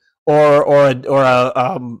Mathieu or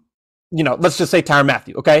let's just say Tyrann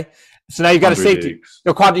Mathieu, okay? So now you've got a safety.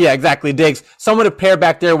 Yeah, exactly, Diggs. Someone to pair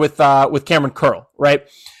back there with Cameron Curl, right?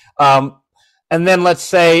 And then let's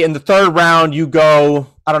say in the third round you go,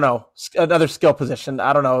 I don't know, another skill position.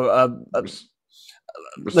 I don't know,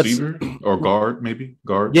 receiver or guard, maybe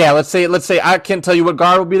guard. Yeah, let's say I can't tell you what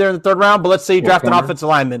guard will be there in the third round, but let's say you draft an offensive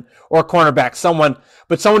lineman or a cornerback, someone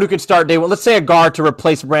who can start day one. Let's say a guard to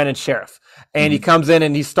replace Brandon Sheriff, and he comes in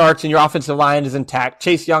and he starts, and your offensive line is intact.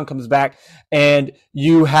 Chase Young comes back, and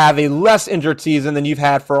you have a less injured season than you've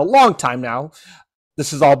had for a long time now.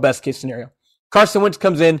 This is all best case scenario. Carson Wentz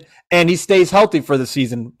comes in and he stays healthy for the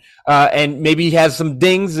season. And maybe he has some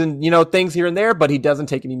dings and, things here and there, but he doesn't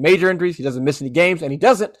take any major injuries. He doesn't miss any games, and he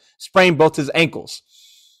doesn't sprain both his ankles.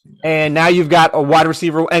 And now you've got a wide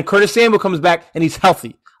receiver, and Curtis Samuel comes back and he's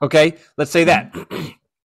healthy. Okay. Let's say that.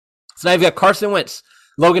 So now you've got Carson Wentz,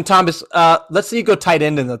 Logan Thomas. Let's say you go tight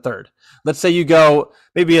end in the third. Let's say you go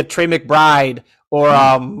maybe a Trey McBride or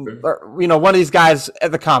one of these guys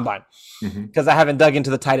at the combine. Because I haven't dug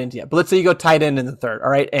into the tight end yet. But let's say you go tight end in the third, all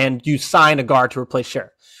right, and you sign a guard to replace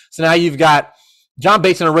Sheriff. So now you've got John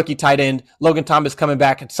Bates and a rookie tight end, Logan Thomas coming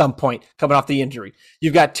back at some point, coming off the injury.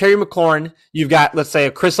 You've got Terry McLaurin. You've got, let's say,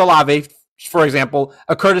 a Chris Olave, for example,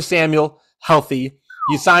 a Curtis Samuel, healthy.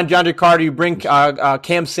 You sign DeAndre Carter. You bring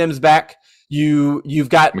Cam Sims back. You've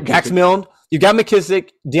got Dax Milne. You've got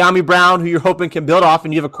McKissick, De'Ami Brown, who you're hoping can build off,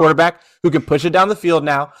 and you have a quarterback who can push it down the field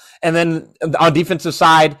now. And then on defensive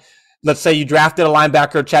side, let's say you drafted a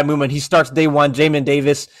linebacker, Chad Muma, and he starts day one. Jamin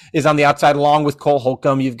Davis is on the outside along with Cole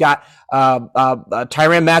Holcomb. You've got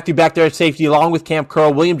Tyrann Mathieu back there at safety along with Cam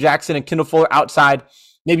Curl, William Jackson, and Kendall Fuller outside.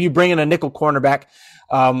 Maybe you bring in a nickel cornerback,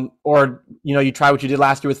 or you try what you did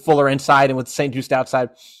last year with Fuller inside and with St. Juste outside,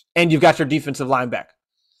 and you've got your defensive line back.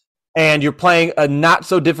 And you're playing a not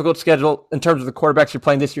so difficult schedule in terms of the quarterbacks you're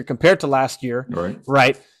playing this year compared to last year.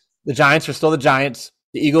 Right? The Giants are still the Giants.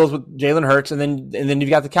 The Eagles with Jalen Hurts, and then you've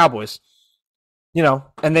got the Cowboys,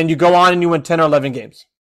 and then you go on and you win 10 or 11 games.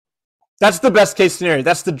 That's the best case scenario.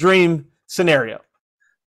 That's the dream scenario.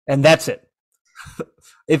 And that's it.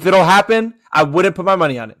 If it'll happen, I wouldn't put my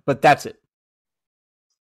money on it, but that's it.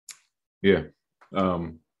 Yeah.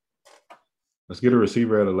 Let's get a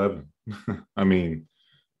receiver at 11. I mean,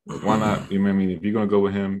 why not? I mean, if you're going to go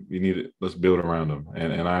with him, you need it. Let's build around him.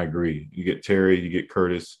 And I agree. You get Terry, you get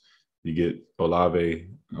Curtis. You get Olave.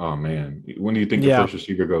 Oh man, when do you think the Yeah. first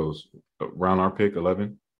receiver goes? Around our pick,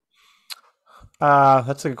 11.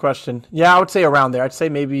 That's a good question. Yeah, I would say around there. I'd say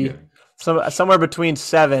Yeah, maybe somewhere between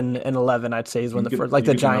 7 and 11. I'd say is when the first, like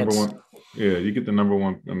you the get the number Giants. one. Yeah, you get the number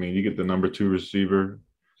one. I mean, you get the number two receiver.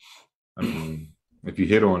 I mean, if you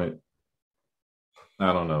hit on it,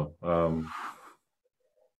 I don't know.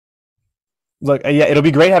 Look, yeah, it'll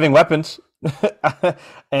be great having weapons,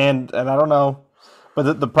 and I don't know,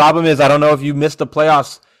 but the problem is I don't know if you missed the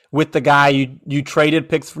playoffs with the guy you traded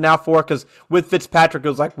picks now for, because with Fitzpatrick it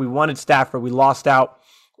was like we wanted Stafford, we lost out,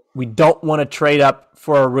 we don't want to trade up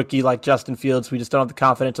for a rookie like Justin Fields, we just don't have the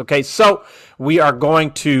confidence. Okay, so we are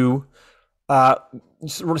going to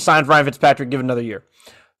sign Ryan Fitzpatrick, give it another year.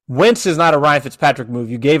 Wentz is not a Ryan Fitzpatrick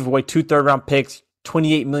move. You gave away 2 third-round picks,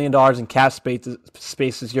 $28 million in cap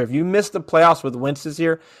space this year. If you miss the playoffs with Wentz this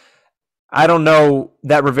year, I don't know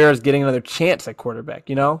that Rivera's getting another chance at quarterback,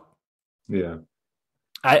 you know? Yeah.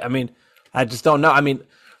 I mean, I just don't know. I mean,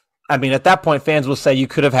 at that point, fans will say you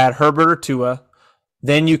could have had Herbert or Tua,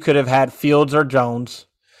 then you could have had Fields or Jones,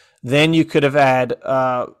 then you could have had,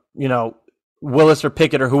 Willis or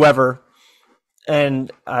Pickett or whoever,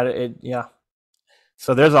 and yeah.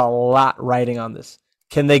 So there's a lot riding on this.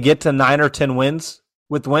 Can they get to 9 or 10 wins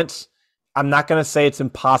with Wentz? I'm not going to say it's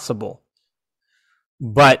impossible,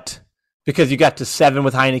 but because you got to 7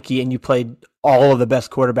 with Heineke and you played all of the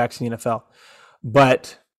best quarterbacks in the NFL.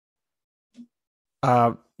 But,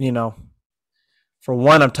 for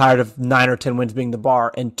one, I'm tired of 9 or 10 wins being the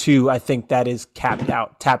bar. And 2, I think that is tapped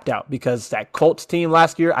out because that Colts team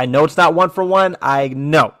last year, I know it's not 1-for-1. I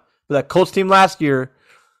know. But that Colts team last year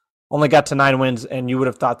only got to 9 wins, and you would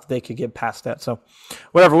have thought that they could get past that. So,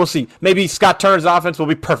 whatever, we'll see. Maybe Scott Turner's offense will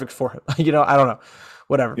be perfect for him. I don't know.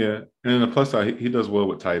 Whatever. Yeah, and the plus side, he does well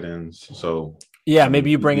with tight ends. So yeah,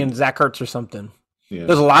 maybe you bring in Zach Ertz or something. Yeah.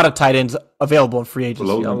 There's a lot of tight ends available in free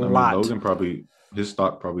agency. Logan probably his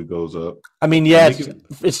stock probably goes up. I mean, yeah,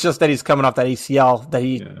 it's just that he's coming off that ACL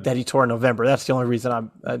that he tore in November. That's the only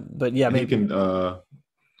reason but yeah, maybe he can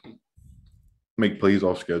make plays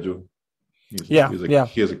off schedule. He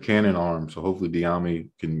has a cannon arm, so hopefully Diami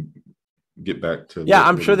can get back to. Yeah,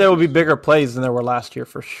 I'm sure there will be bigger plays than there were last year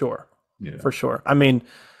for sure. Yeah, for sure. I mean,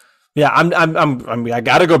 yeah, I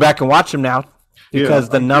got to go back and watch him now because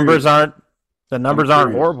the numbers aren't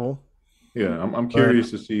horrible. Yeah, I'm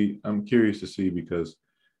curious to see. I'm curious to see because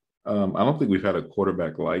I don't think we've had a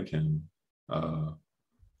quarterback like him.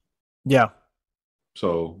 Yeah.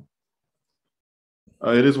 So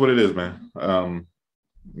it is what it is, man.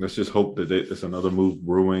 Let's just hope that it's another move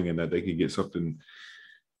brewing and that they can get something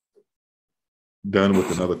done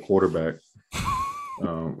with another quarterback,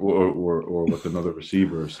 or with another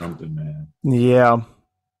receiver or something, man. Yeah.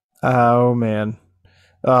 Oh man.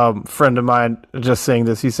 Friend of mine just saying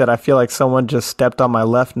this. He said, "I feel like someone just stepped on my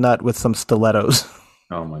left nut with some stilettos."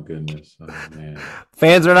 Oh my goodness, man.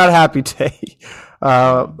 Fans are not happy, Tay.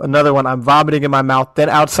 Another one. I'm vomiting in my mouth, then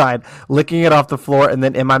outside, licking it off the floor, and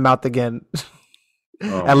then in my mouth again.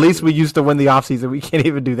 At least we used to win the offseason. We can't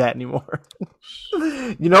even do that anymore.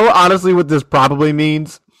 Honestly, what this probably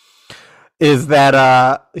means is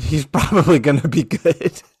that he's probably going to be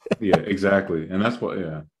good. Yeah, exactly. And that's what,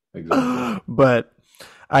 yeah, exactly. But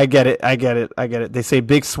I get it. They say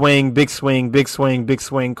big swing,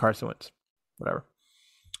 Carson Wentz. Whatever.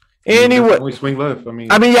 Anyway. Only swing left. I mean,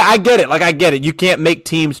 yeah, I get it. I get it. You can't make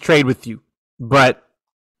teams trade with you. But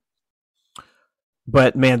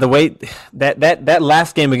man, the way that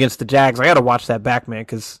last game against the Jags, I got to watch that back, man,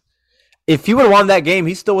 because if he would have won that game,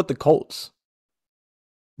 he's still with the Colts.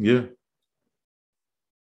 Yeah.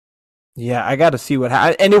 Yeah, I got to see what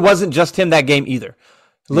happened. And it wasn't just him that game either.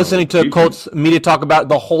 Listening to Colts media talk about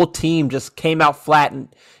the whole team just came out flat, and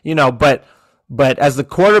but as the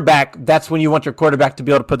quarterback, that's when you want your quarterback to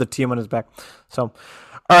be able to put the team on his back. So,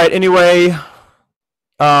 all right. Anyway,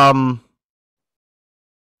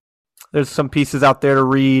 there's some pieces out there to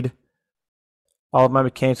read. All of my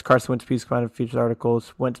mechanics, Carson Wentz piece, kind of features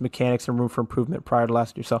articles, Wentz mechanics and room for improvement prior to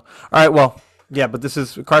last year. So, all right, well, yeah, but this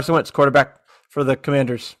is Carson Wentz, quarterback for the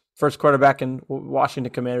Commanders, first quarterback in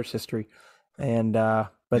Washington Commanders history, and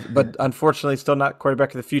but unfortunately, still not quarterback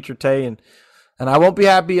of the future, Tay, and I won't be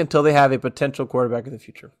happy until they have a potential quarterback of the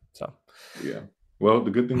future. So, yeah. Well,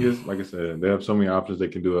 the good thing is, like I said, they have so many options they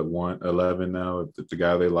can do at 11 now. If the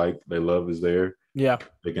guy they love is there, yeah,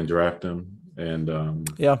 they can draft him, and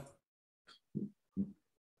yeah.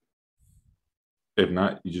 If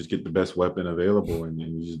not, you just get the best weapon available, and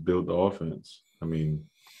you just build the offense. I mean,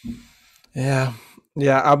 yeah.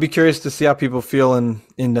 I'll be curious to see how people feel in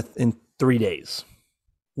 3 days.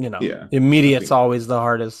 Yeah. Immediate's always the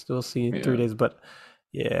hardest. We'll see in 3 days, but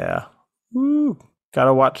Yeah. Woo.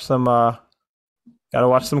 Gotta watch some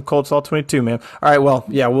Colts all 22, man. All right, well,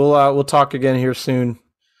 yeah, we'll talk again here soon.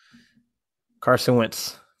 Carson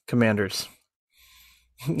Wentz, Commanders.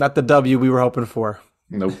 Not the W we were hoping for.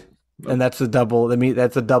 Nope. And that's a double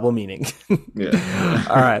meaning. Yeah.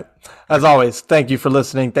 All right. As always, thank you for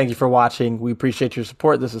listening. Thank you for watching. We appreciate your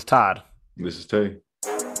support. This is Todd. This is Tay.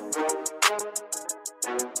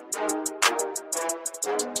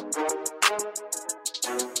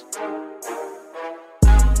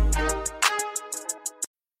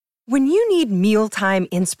 When you need mealtime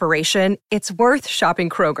inspiration, it's worth shopping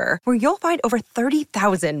Kroger, where you'll find over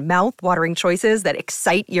 30,000 mouth-watering choices that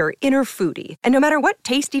excite your inner foodie. And no matter what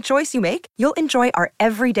tasty choice you make, you'll enjoy our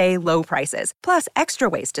everyday low prices, plus extra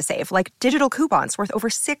ways to save, like digital coupons worth over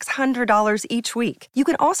 $600 each week. You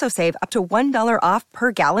can also save up to $1 off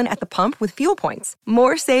per gallon at the pump with fuel points.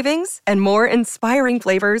 More savings and more inspiring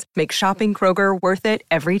flavors make shopping Kroger worth it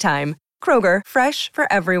every time. Kroger, fresh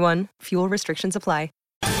for everyone. Fuel restrictions apply.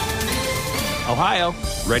 Ohio,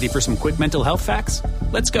 ready for some quick mental health facts?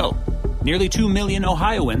 Let's go. Nearly 2 million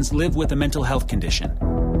Ohioans live with a mental health condition.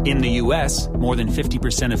 In the U.S., more than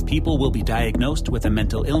 50% of people will be diagnosed with a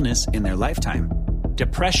mental illness in their lifetime.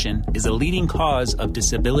 Depression is a leading cause of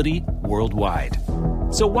disability worldwide.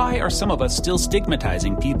 So why are some of us still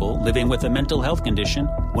stigmatizing people living with a mental health condition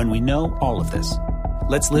when we know all of this?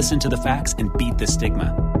 Let's listen to the facts and beat the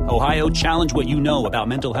stigma. Ohio, challenge what you know about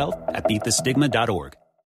mental health at beatthestigma.org.